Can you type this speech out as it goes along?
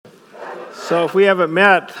So if we haven't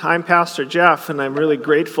met, I'm Pastor Jeff, and I'm really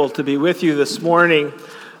grateful to be with you this morning.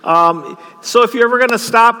 So if you're ever going to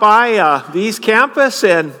stop by the East Campus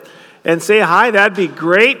and say hi, that'd be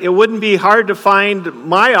great. It wouldn't be hard to find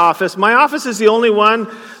my office. My office is the only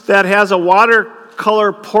one that has a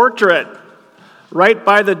watercolor portrait right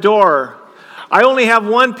by the door. I only have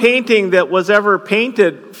one painting that was ever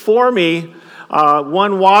painted for me,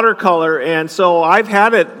 one watercolor, and so I've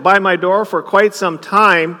had it by my door for quite some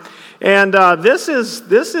time. And this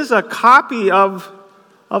is a copy of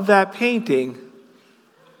that painting.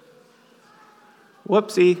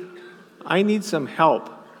 Whoopsie, I need some help.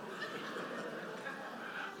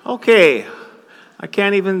 Okay, I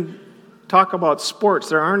can't even talk about sports.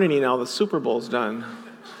 There aren't any now. The Super Bowl's done.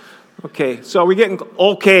 Okay, so we're getting,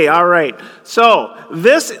 okay, all right. So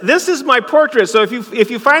this is my portrait. So if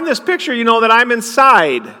you find this picture, you know that I'm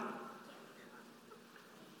inside.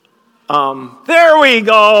 There we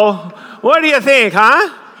go. What do you think,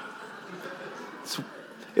 huh?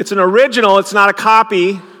 It's an original. It's not a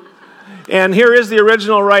copy. And here is the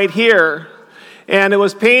original right here. And it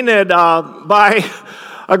was painted by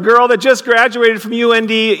a girl that just graduated from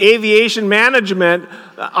UND Aviation Management.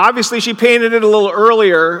 Obviously, she painted it a little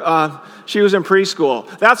earlier. She was in preschool.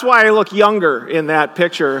 That's why I look younger in that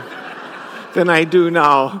picture than I do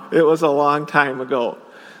now. It was a long time ago.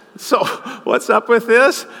 So, what's up with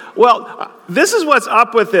this? Well, this is what's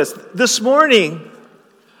up with this. This morning,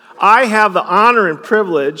 I have the honor and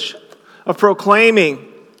privilege of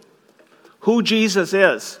proclaiming who Jesus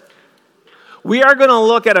is. We are going to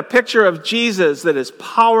look at a picture of Jesus that is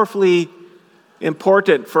powerfully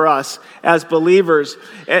important for us as believers.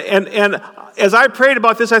 And as I prayed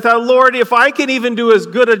about this, I thought, Lord, if I can even do as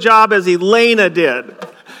good a job as Elena did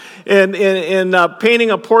in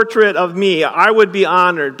painting a portrait of me, I would be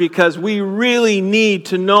honored, because we really need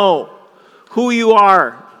to know who you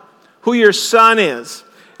are, who your Son is,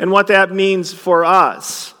 and what that means for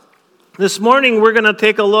us. This morning, we're going to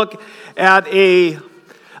take a look at a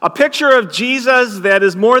picture of Jesus that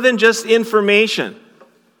is more than just information.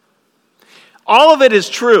 All of it is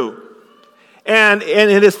true, and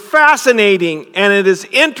it is fascinating, and it is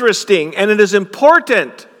interesting, and it is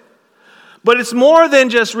important. But it's more than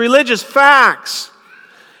just religious facts.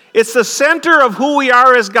 It's the center of who we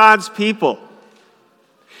are as God's people.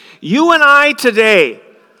 You and I today,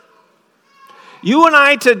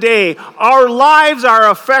 our lives are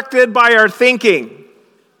affected by our thinking.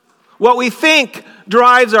 What we think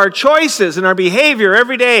drives our choices and our behavior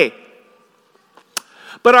every day.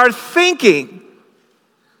 But our thinking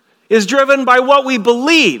is driven by what we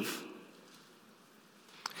believe.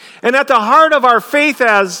 And at the heart of our faith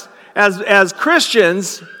as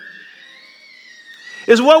Christians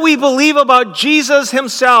is what we believe about Jesus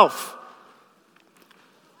himself.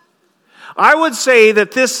 I would say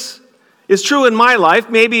that this is true in my life,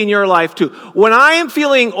 maybe in your life too. When I am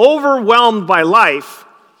feeling overwhelmed by life,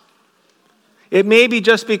 it may be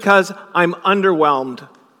just because I'm underwhelmed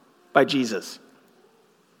by Jesus.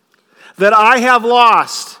 That I have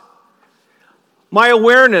lost my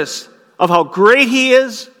awareness of how great he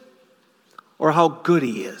is or how good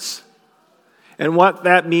he is, and what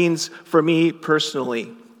that means for me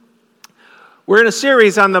personally. We're in a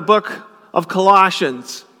series on the book of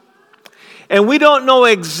Colossians, and we don't know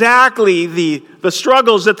exactly the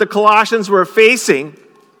struggles that the Colossians were facing.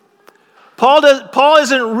 Paul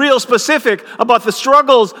isn't real specific about the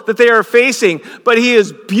struggles that they are facing, but he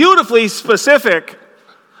is beautifully specific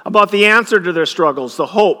about the answer to their struggles, the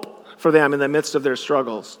hope for them in the midst of their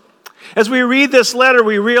struggles. As we read this letter,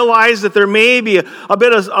 we realize that there may be a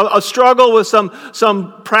bit of a struggle with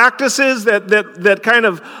some practices that kind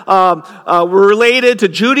of were related to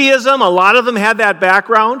Judaism. A lot of them had that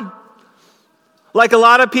background. Like a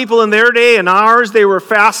lot of people in their day and ours, they were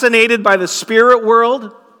fascinated by the spirit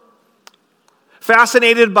world,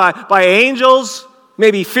 fascinated by angels,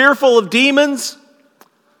 maybe fearful of demons.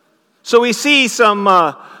 So we see some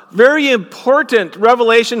very important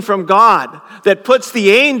revelation from God that puts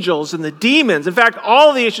the angels and the demons, in fact,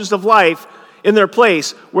 all the issues of life, in their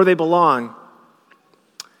place where they belong.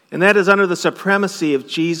 And that is under the supremacy of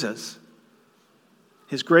Jesus,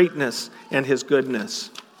 his greatness and his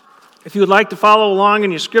goodness. If you would like to follow along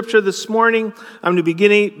in your scripture this morning, I'm going to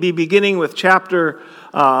be beginning with chapter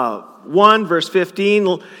 1, verse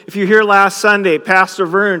 15. If you're here last Sunday, Pastor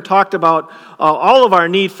Vern talked about all of our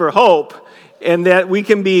need for hope, and that we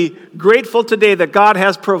can be grateful today that God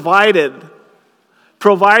has provided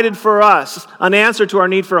for us an answer to our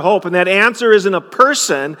need for hope. And that answer is in a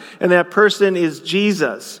person, and that person is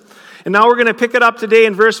Jesus. And now we're going to pick it up today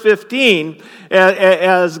in verse 15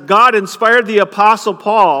 as God inspired the Apostle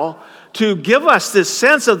Paul to give us this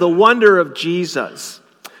sense of the wonder of Jesus,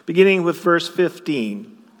 beginning with verse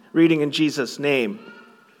 15, reading in Jesus' name.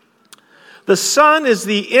 The Son is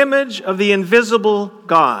the image of the invisible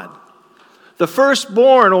God, the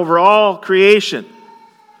firstborn over all creation.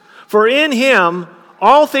 For in him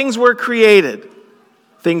all things were created,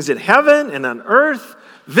 things in heaven and on earth,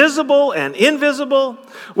 visible and invisible,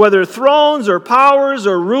 whether thrones or powers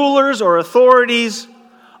or rulers or authorities,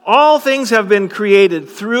 all things have been created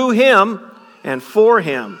through him and for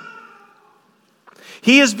him.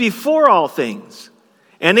 He is before all things,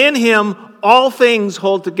 and in him all things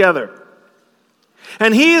hold together.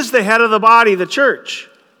 And he is the head of the body, the church.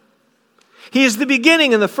 He is the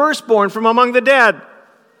beginning and the firstborn from among the dead,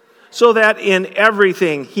 so that in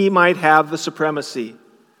everything he might have the supremacy.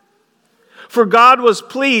 For God was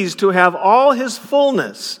pleased to have all his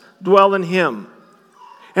fullness dwell in him,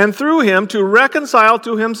 and through him to reconcile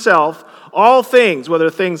to himself all things, whether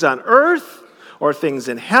things on earth or things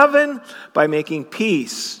in heaven, by making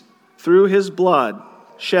peace through his blood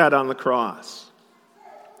shed on the cross.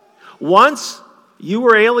 Once you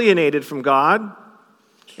were alienated from God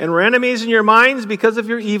and were enemies in your minds because of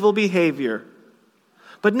your evil behavior.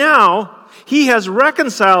 But now he has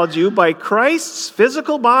reconciled you by Christ's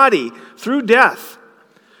physical body through death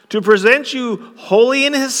to present you holy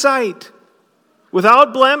in his sight,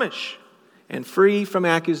 without blemish and free from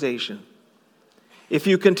accusation. If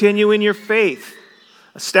you continue in your faith,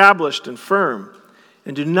 established and firm,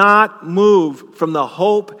 and do not move from the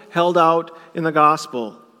hope held out in the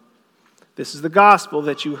gospel. This is the gospel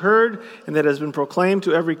that you heard and that has been proclaimed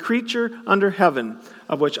to every creature under heaven,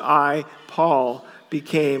 of which I, Paul,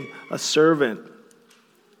 became a servant.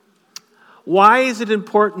 Why is it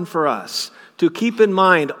important for us to keep in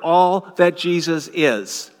mind all that Jesus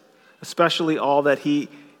is, especially all that he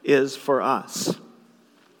is for us?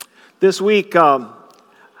 This week, I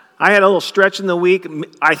had a little stretch in the week.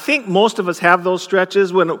 I think most of us have those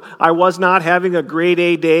stretches. When I was not having a grade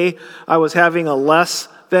A day, I was having a less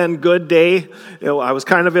than good day. I was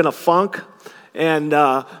kind of in a funk. And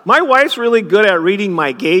my wife's really good at reading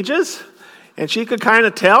my gauges, and she could kind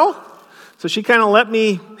of tell. So she kind of let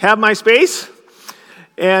me have my space.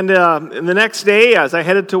 And the next day, as I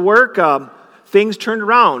headed to work, things turned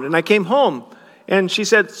around, and I came home. And she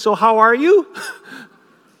said, "So how are you?"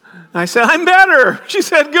 I said, "I'm better." She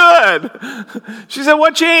said, "Good." She said,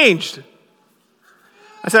 "What changed?"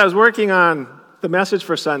 I said, "I was working on the message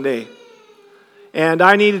for Sunday, and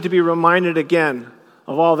I needed to be reminded again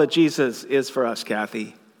of all that Jesus is for us,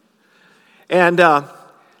 Kathy." And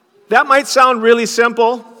that might sound really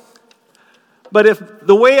simple, but if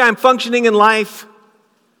the way I'm functioning in life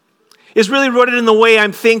is really rooted in the way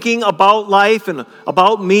I'm thinking about life and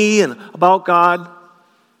about me and about God,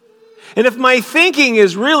 and if my thinking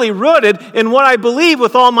is really rooted in what I believe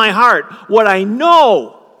with all my heart, what I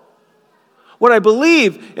know, what I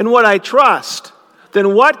believe and what I trust,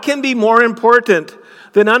 then what can be more important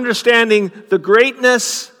than understanding the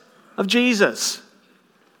greatness of Jesus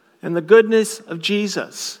and the goodness of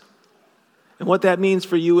Jesus and what that means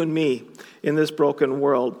for you and me in this broken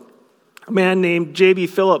world? A man named J.B.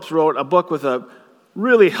 Phillips wrote a book with a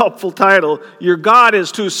really helpful title, "Your God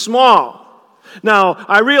is Too Small." Now,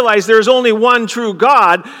 I realize there's only one true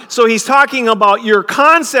God, so he's talking about your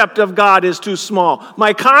concept of God is too small.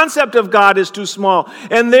 My concept of God is too small.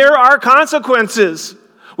 And there are consequences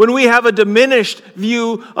when we have a diminished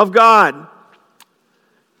view of God.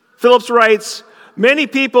 Phillips writes, "Many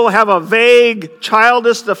people have a vague,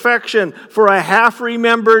 childish affection for a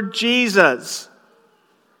half-remembered Jesus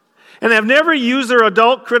and have never used their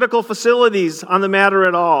adult critical facilities on the matter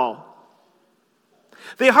at all.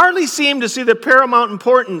 They hardly seem to see the paramount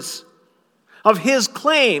importance of his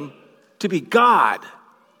claim to be God.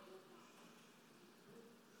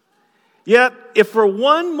 Yet, if for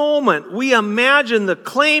one moment we imagine the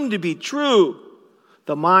claim to be true,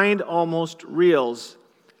 the mind almost reels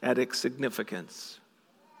at its significance.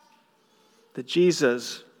 That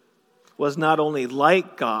Jesus was not only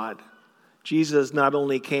like God, Jesus not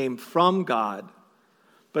only came from God,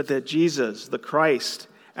 but that Jesus, the Christ,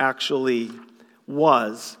 actually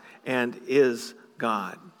was and is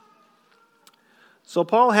God. So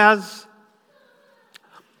Paul has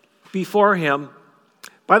before him,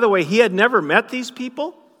 by the way, he had never met these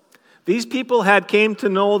people. These people had came to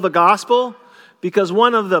know the gospel because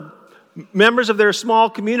one of the members of their small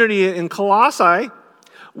community in Colossae,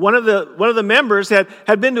 one of the members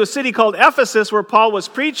had been to a city called Ephesus where Paul was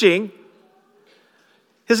preaching.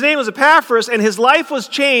 His name was Epaphras, and his life was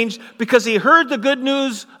changed because he heard the good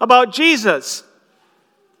news about Jesus.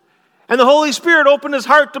 And the Holy Spirit opened his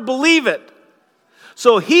heart to believe it.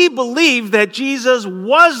 So he believed that Jesus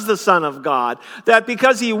was the Son of God, that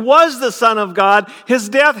because he was the Son of God, his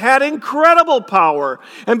death had incredible power.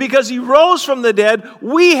 And because he rose from the dead,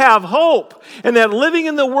 we have hope. And that living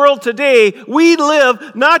in the world today, we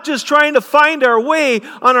live not just trying to find our way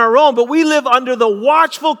on our own, but we live under the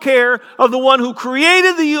watchful care of the one who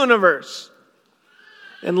created the universe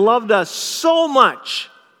and loved us so much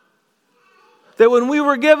that when we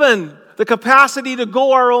were given the capacity to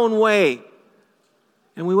go our own way,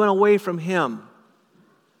 and we went away from him,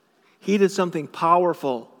 he did something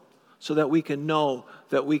powerful so that we can know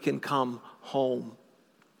that we can come home.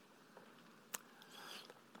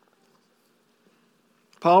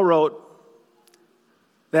 Paul wrote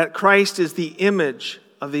that Christ is the image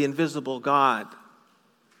of the invisible God.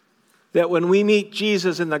 That when we meet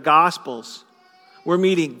Jesus in the Gospels, we're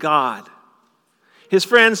meeting God. His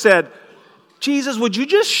friend said, Jesus, would you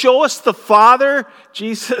just show us the Father?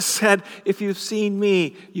 Jesus said, if you've seen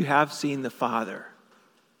me, you have seen the Father.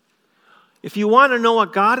 If you want to know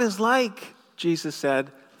what God is like, Jesus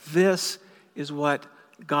said, this is what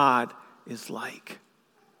God is like.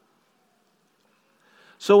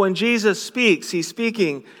 So when Jesus speaks, he's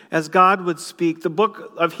speaking as God would speak. The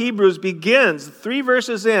book of Hebrews begins 3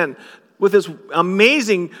 verses in with this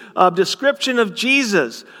amazing description of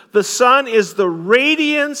Jesus. The Son is the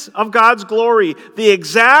radiance of God's glory, the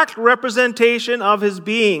exact representation of his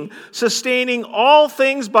being, sustaining all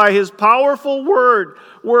things by his powerful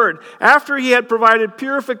word. After he had provided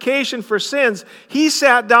purification for sins, he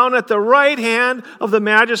sat down at the right hand of the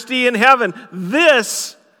Majesty in heaven.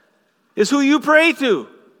 This is who you pray to.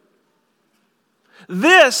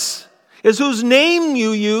 This is whose name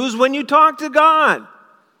you use when you talk to God.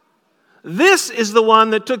 This is the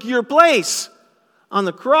one that took your place on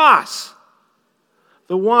the cross.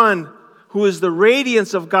 The one who is the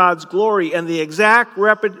radiance of God's glory and the exact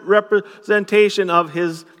representation of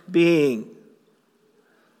his being.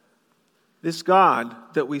 This God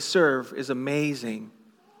that we serve is amazing.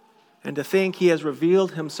 And to think he has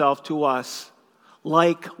revealed himself to us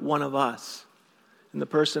like one of us in the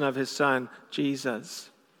person of his Son,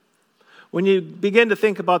 Jesus. When you begin to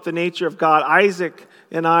think about the nature of God, Isaac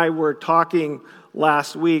and I were talking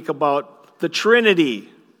last week about the Trinity,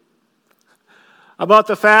 about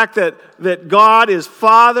the fact that God is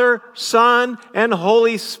Father, Son, and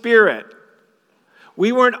Holy Spirit.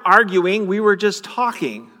 We weren't arguing, we were just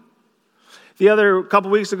talking. The other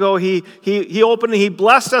couple weeks ago, he opened and he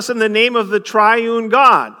blessed us in the name of the triune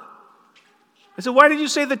God. I said, why did you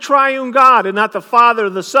say the triune God and not the Father,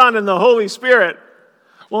 the Son, and the Holy Spirit?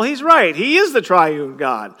 Well, he's right. He is the triune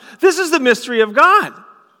God. This is the mystery of God.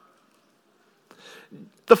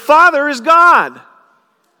 The Father is God,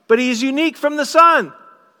 but he is unique from the Son.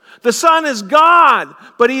 The Son is God,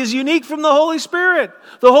 but he is unique from the Holy Spirit.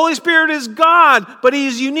 The Holy Spirit is God, but he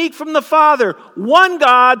is unique from the Father. One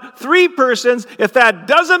God, 3 persons. If that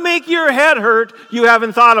doesn't make your head hurt, you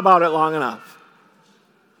haven't thought about it long enough.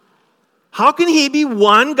 How can he be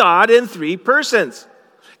one God in 3 persons?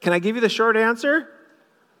 Can I give you the short answer?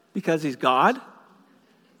 Because he's God.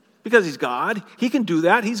 Because he's God. He can do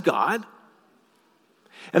that. He's God.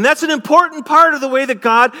 And that's an important part of the way that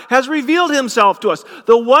God has revealed himself to us.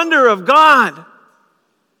 The wonder of God.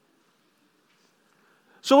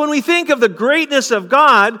 So when we think of the greatness of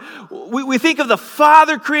God, we think of the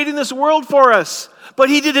Father creating this world for us. But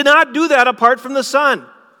he did not do that apart from the Son.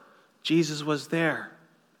 Jesus was there.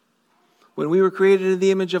 When we were created in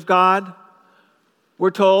the image of God,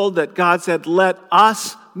 we're told that God said, let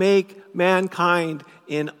us make mankind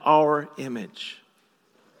in our image.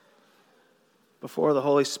 Before the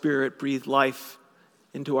Holy Spirit breathed life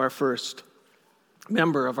into our first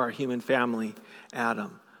member of our human family,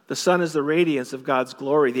 Adam. The Son is the radiance of God's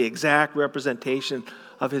glory, the exact representation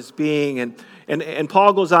of his being. And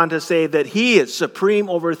Paul goes on to say that he is supreme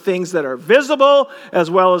over things that are visible as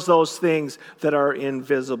well as those things that are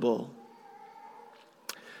invisible.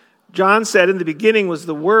 John said, in the beginning was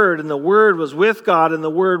the Word, and the Word was with God, and the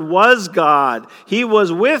Word was God. He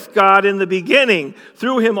was with God in the beginning.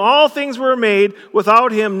 Through him all things were made.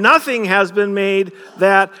 Without him nothing has been made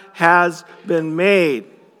that has been made.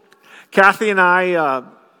 Kathy and I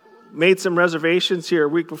made some reservations here a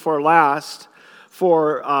week before last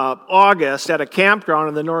for August at a campground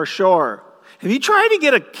on the North Shore. Have you tried to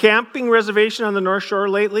get a camping reservation on the North Shore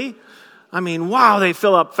lately? I mean, wow, they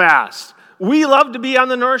fill up fast. We love to be on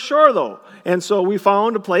the North Shore, though. And so we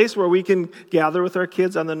found a place where we can gather with our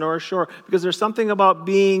kids on the North Shore, because there's something about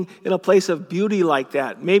being in a place of beauty like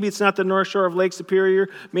that. Maybe it's not the North Shore of Lake Superior.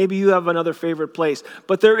 Maybe you have another favorite place.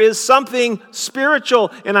 But there is something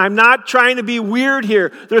spiritual, and I'm not trying to be weird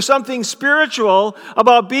here. There's something spiritual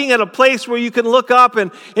about being at a place where you can look up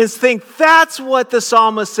and think, that's what the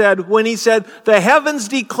psalmist said when he said, the heavens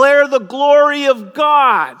declare the glory of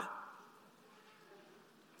God.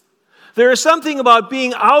 There is something about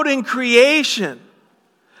being out in creation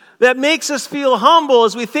that makes us feel humble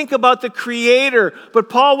as we think about the Creator. But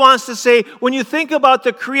Paul wants to say, when you think about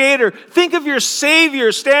the Creator, think of your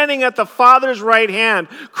Savior standing at the Father's right hand,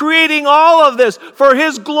 creating all of this for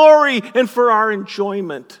His glory and for our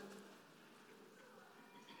enjoyment.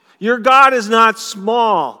 Your God is not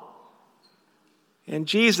small. And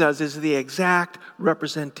Jesus is the exact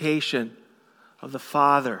representation of the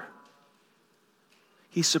Father.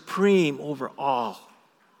 He's supreme over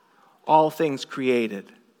all things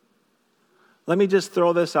created. Let me just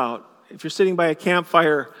throw this out. If you're sitting by a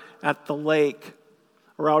campfire at the lake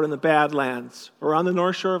or out in the Badlands or on the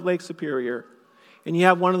North Shore of Lake Superior, and you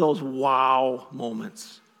have one of those wow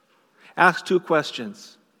moments, ask 2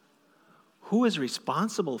 questions. Who is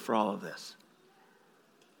responsible for all of this?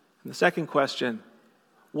 And the second question,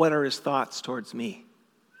 what are His thoughts towards me?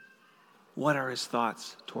 What are His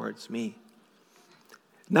thoughts towards me?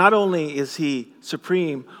 Not only is He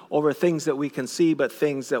supreme over things that we can see, but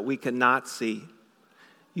things that we cannot see.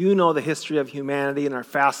 You know the history of humanity and our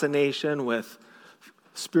fascination with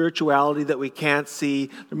spirituality that we can't see.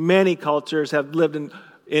 Many cultures have lived in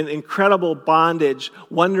incredible bondage,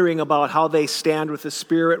 wondering about how they stand with the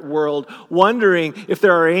spirit world, wondering if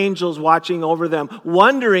there are angels watching over them,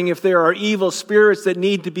 wondering if there are evil spirits that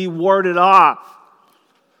need to be warded off.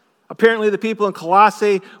 Apparently the people in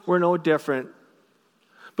Colossae were no different.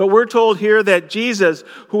 But we're told here that Jesus,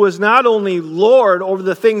 who was not only Lord over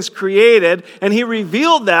the things created, and He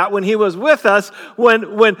revealed that when He was with us, when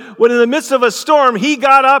in the midst of a storm, He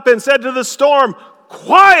got up and said to the storm,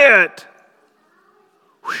 "Quiet!"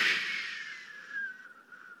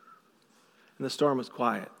 And the storm was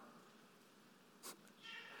quiet.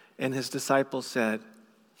 And His disciples said,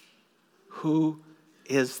 "Who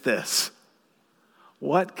is this?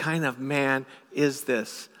 What kind of man is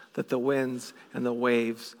this that the winds and the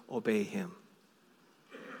waves obey Him?"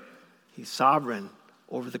 He's sovereign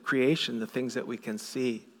over the creation, the things that we can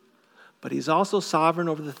see. But He's also sovereign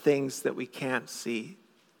over the things that we can't see.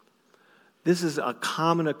 This is a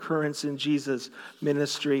common occurrence in Jesus'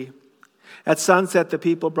 ministry. At sunset, the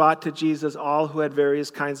people brought to Jesus all who had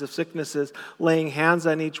various kinds of sicknesses. Laying hands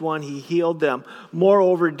on each one, He healed them.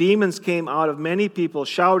 Moreover, demons came out of many people,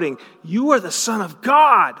 shouting, "You are the Son of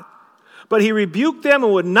God." But He rebuked them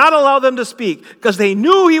and would not allow them to speak, because they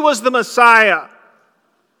knew He was the Messiah.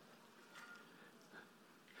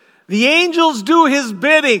 The angels do His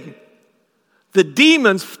bidding. The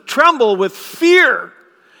demons tremble with fear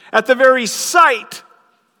at the very sight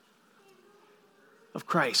of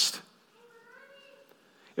Christ.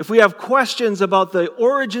 If we have questions about the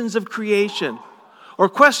origins of creation, or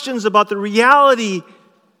questions about the reality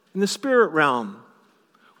in the spirit realm,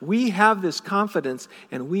 we have this confidence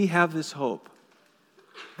and we have this hope.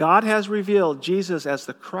 God has revealed Jesus as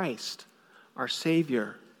the Christ, our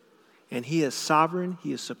Savior, and He is sovereign,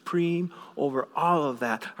 He is supreme over all of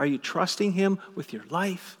that. Are you trusting Him with your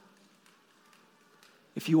life?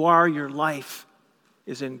 If you are, your life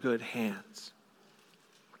is in good hands.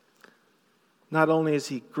 Not only is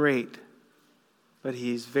He great, but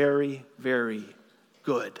He's very, very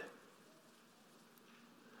good.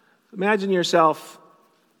 Imagine yourself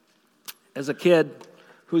as a kid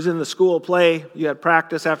who's in the school play. You had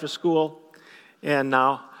practice after school, and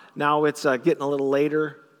now it's getting a little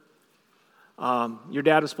later. Your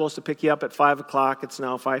dad was supposed to pick you up at 5 o'clock. It's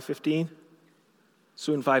now 5:15,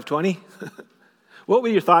 soon 5:20. What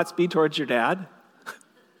would your thoughts be towards your dad?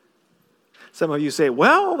 Some of you say,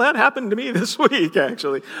 well, that happened to me this week,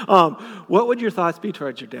 actually. What would your thoughts be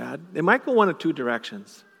towards your dad? It might go one of 2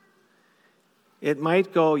 directions. It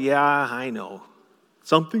might go, yeah, I know.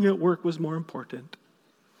 Something at work was more important.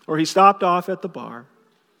 Or he stopped off at the bar.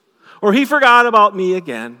 Or he forgot about me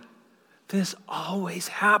again. This always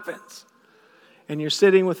happens. And you're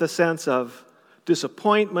sitting with a sense of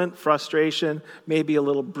disappointment, frustration, maybe a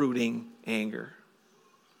little brooding anger.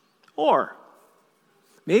 Or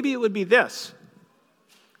maybe it would be this.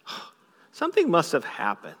 Something must have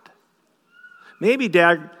happened. Maybe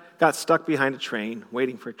Dad got stuck behind a train,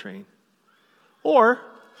 waiting for a train. Or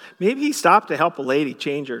maybe he stopped to help a lady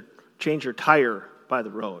change her tire by the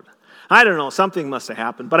road. I don't know, something must have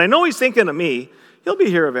happened. But I know he's thinking of me. He'll be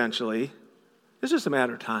here eventually. It's just a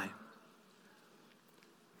matter of time.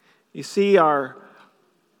 You see, our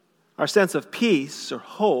sense of peace or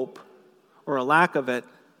hope or a lack of it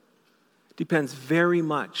depends very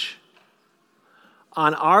much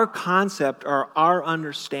on our concept or our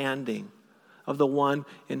understanding of the one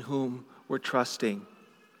in whom we're trusting.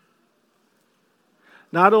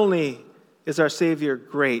 Not only is our Savior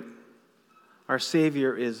great, our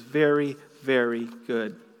Savior is very, very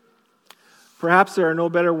good. Perhaps there are no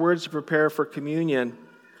better words to prepare for communion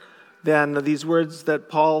than these words that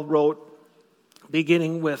Paul wrote,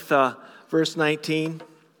 beginning with verse 19.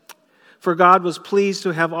 For God was pleased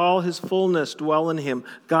to have all his fullness dwell in him.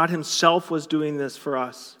 God himself was doing this for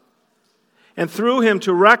us. And through him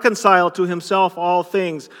to reconcile to himself all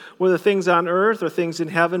things, whether things on earth or things in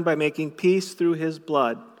heaven, by making peace through his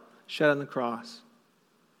blood shed on the cross.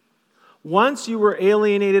 Once you were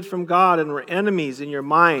alienated from God and were enemies in your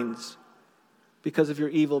minds because of your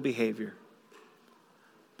evil behavior.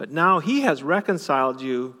 But now he has reconciled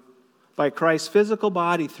you by Christ's physical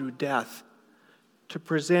body through death to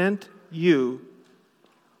present you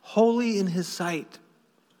holy in his sight,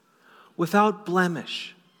 without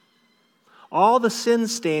blemish. All the sin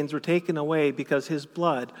stains were taken away because his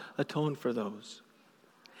blood atoned for those.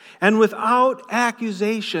 And without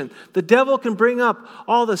accusation, the devil can bring up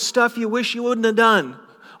all the stuff you wish you wouldn't have done,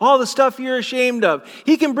 all the stuff you're ashamed of.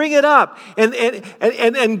 He can bring it up,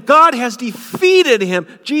 and God has defeated him.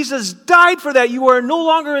 Jesus died for that. You are no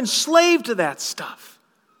longer enslaved to that stuff.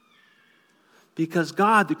 Because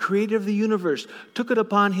God, the creator of the universe, took it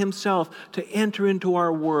upon himself to enter into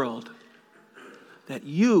our world, that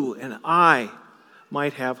you and I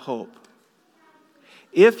might have hope.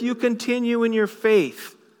 If you continue in your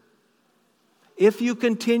faith,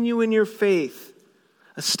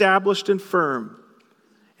 established and firm,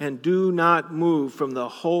 and do not move from the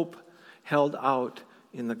hope held out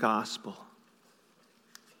in the gospel.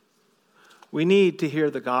 We need to hear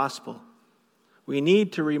the gospel. We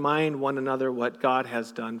need to remind one another what God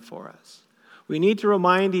has done for us. We need to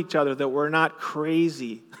remind each other that we're not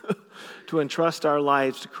crazy to entrust our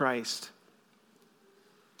lives to Christ,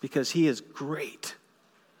 because he is great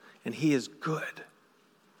and he is good.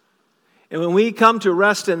 And when we come to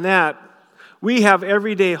rest in that, we have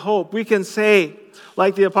everyday hope. We can say,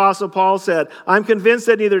 like the Apostle Paul said, I'm convinced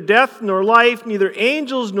that neither death nor life, neither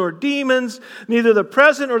angels nor demons, neither the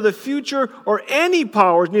present or the future or any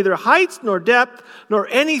powers, neither heights nor depth nor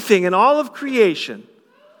anything in all of creation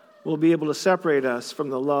will be able to separate us from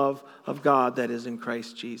the love of God that is in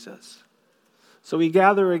Christ Jesus. So we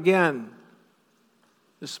gather again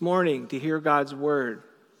this morning to hear God's word.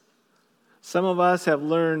 Some of us have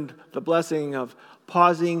learned the blessing of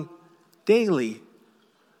pausing daily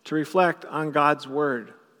to reflect on God's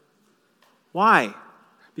word. Why?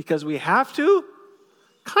 Because we have to?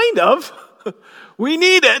 Kind of. We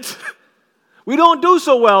need it. We don't do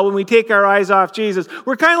so well when we take our eyes off Jesus.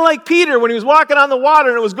 We're kind of like Peter when he was walking on the water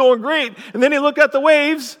and it was going great. And then he looked at the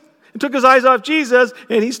waves and took his eyes off Jesus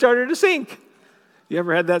and he started to sink. You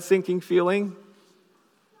ever had that sinking feeling?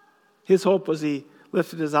 His hope was he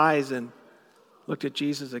lifted his eyes and looked at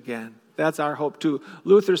Jesus again. That's our hope too.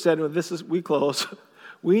 Luther said, we close.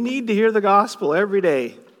 We need to hear the gospel every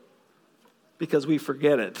day because we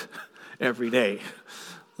forget it every day.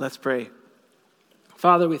 Let's pray.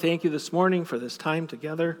 Father, we thank you this morning for this time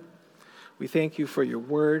together. We thank you for your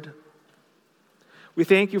word. We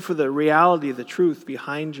thank you for the reality, the truth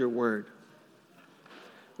behind your word.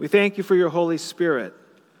 We thank you for your Holy Spirit,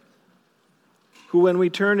 who when we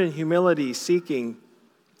turn in humility seeking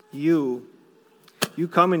you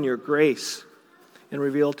come in your grace and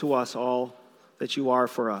reveal to us all that you are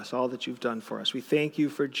for us, all that you've done for us. We thank you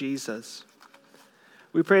for Jesus.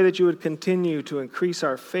 We pray that you would continue to increase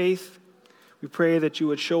our faith. We pray that you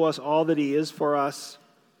would show us all that he is for us.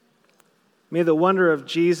 May the wonder of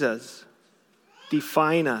Jesus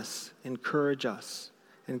define us, encourage us,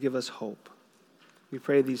 and give us hope. We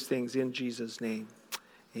pray these things in Jesus' name.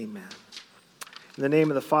 Amen. In the name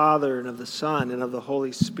of the Father, and of the Son, and of the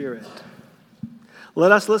Holy Spirit.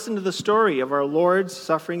 Let us listen to the story of our Lord's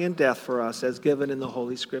suffering and death for us as given in the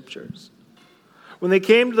Holy Scriptures. When they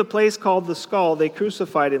came to the place called the Skull, they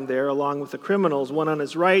crucified him there along with the criminals, one on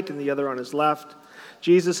his right and the other on his left.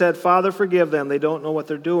 Jesus said, Father, forgive them. They don't know what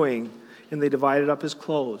they're doing. And they divided up his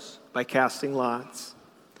clothes by casting lots.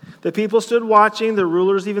 The people stood watching. The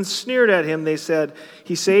rulers even sneered at him. They said,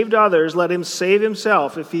 he saved others. Let him save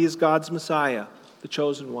himself if he is God's Messiah, the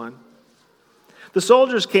chosen one. The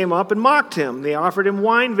soldiers came up and mocked him. They offered him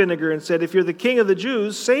wine vinegar and said, if you're the king of the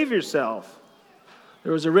Jews, save yourself.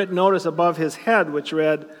 There was a written notice above his head which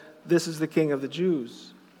read, this is the king of the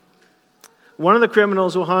Jews. One of the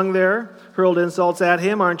criminals who hung there hurled insults at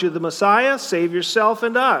him. "Aren't you the Messiah? Save yourself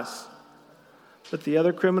and us." But the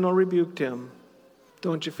other criminal rebuked him.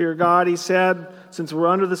 "Don't you fear God," he said. "Since we're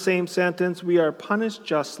under the same sentence, we are punished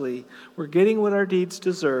justly. We're getting what our deeds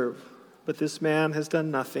deserve. But this man has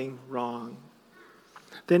done nothing wrong."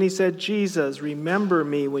 Then he said, "Jesus, remember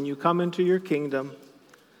me when you come into your kingdom."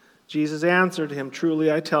 Jesus answered him,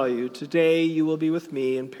 "Truly I tell you, today you will be with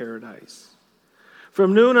me in paradise."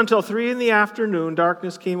 From noon until 3 in the afternoon,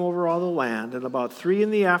 darkness came over all the land. And about 3 in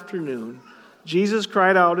the afternoon, Jesus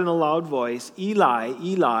cried out in a loud voice, "Eli,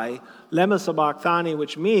 Eli, lema sabachthani,"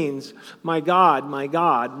 which means, my God,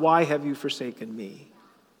 why have you forsaken me?"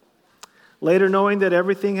 Later, knowing that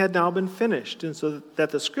everything had now been finished, and so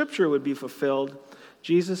that the scripture would be fulfilled,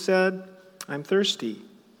 Jesus said, "I'm thirsty."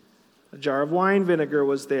 A jar of wine vinegar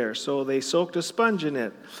was there, so they soaked a sponge in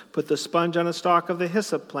it, put the sponge on a stalk of the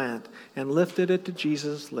hyssop plant, and lifted it to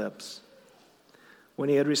Jesus' lips. When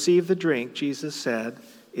he had received the drink, Jesus said,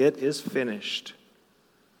 "It is finished."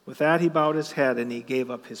 With that, he bowed his head and he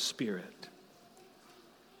gave up his spirit.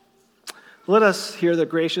 Let us hear the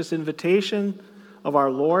gracious invitation of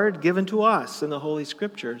our Lord given to us in the Holy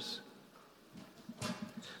Scriptures.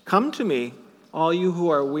 "Come to me, all you who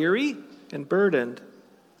are weary and burdened,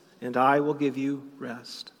 and I will give you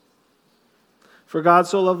rest. For God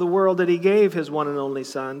so loved the world that he gave his one and only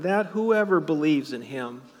Son, that whoever believes in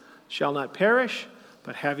him shall not perish,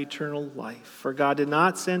 but have eternal life. For God did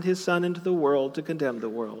not send his Son into the world to condemn the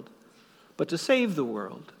world, but to save the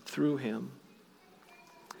world through him.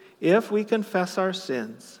 If we confess our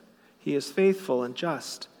sins, he is faithful and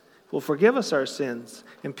just, will forgive us our sins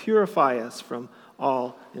and purify us from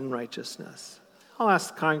all unrighteousness." I'll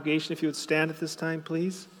ask the congregation if you would stand at this time,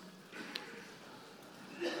 please.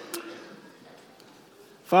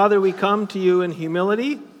 Father, we come to you in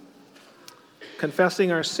humility,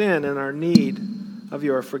 confessing our sin and our need of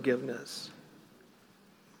your forgiveness.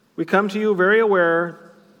 We come to you very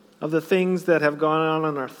aware of the things that have gone on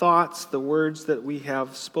in our thoughts, the words that we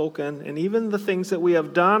have spoken, and even the things that we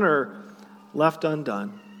have done or left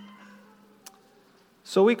undone.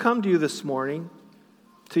 So we come to you this morning,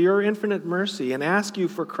 to your infinite mercy, and ask you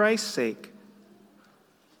for Christ's sake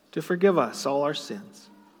to forgive us all our sins.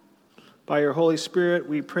 By your Holy Spirit,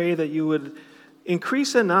 we pray that you would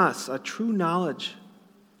increase in us a true knowledge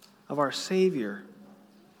of our Savior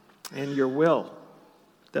and your will,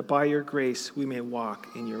 that by your grace we may walk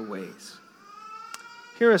in your ways.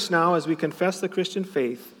 Hear us now as we confess the Christian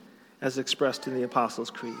faith as expressed in the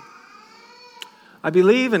Apostles' Creed. I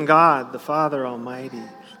believe in God, the Father Almighty,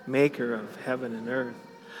 maker of heaven and earth.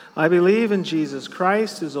 I believe in Jesus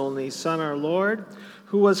Christ, his only Son, our Lord,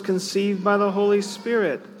 who was conceived by the Holy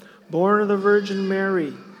Spirit, born of the Virgin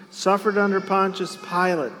Mary, suffered under Pontius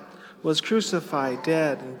Pilate, was crucified,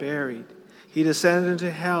 dead, and buried. He descended into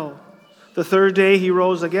hell. The third day he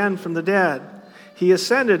rose again from the dead. He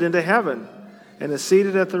ascended into heaven and is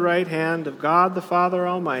seated at the right hand of God the Father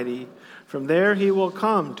Almighty. From there he will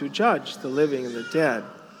come to judge the living and the dead.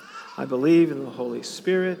 I believe in the Holy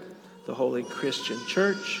Spirit, the holy Christian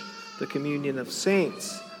church, the communion of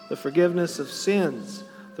saints, the forgiveness of sins,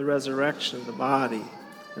 the resurrection of the body,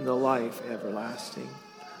 and the life everlasting.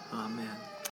 Amen.